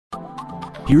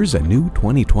Here's a new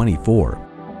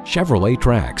 2024 Chevrolet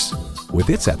Trax. With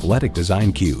its athletic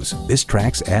design cues, this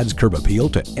Trax adds curb appeal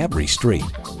to every street.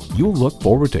 You'll look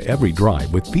forward to every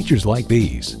drive with features like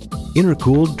these: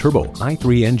 intercooled turbo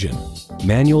i3 engine,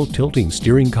 manual tilting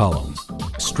steering column,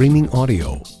 streaming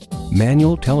audio,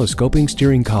 manual telescoping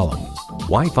steering column,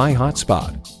 Wi-Fi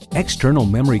hotspot, external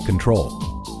memory control,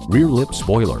 rear lip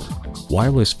spoiler,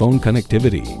 wireless phone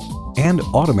connectivity, and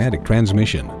automatic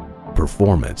transmission.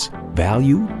 Performance,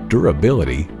 value,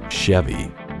 durability, Chevy.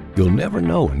 You'll never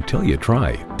know until you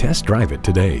try. Test drive it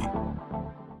today.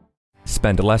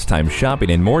 Spend less time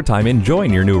shopping and more time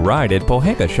enjoying your new ride at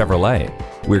Pohanka Chevrolet.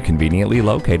 We're conveniently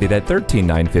located at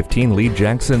 13915 Lee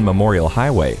Jackson Memorial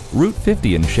Highway, Route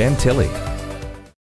 50 in Chantilly.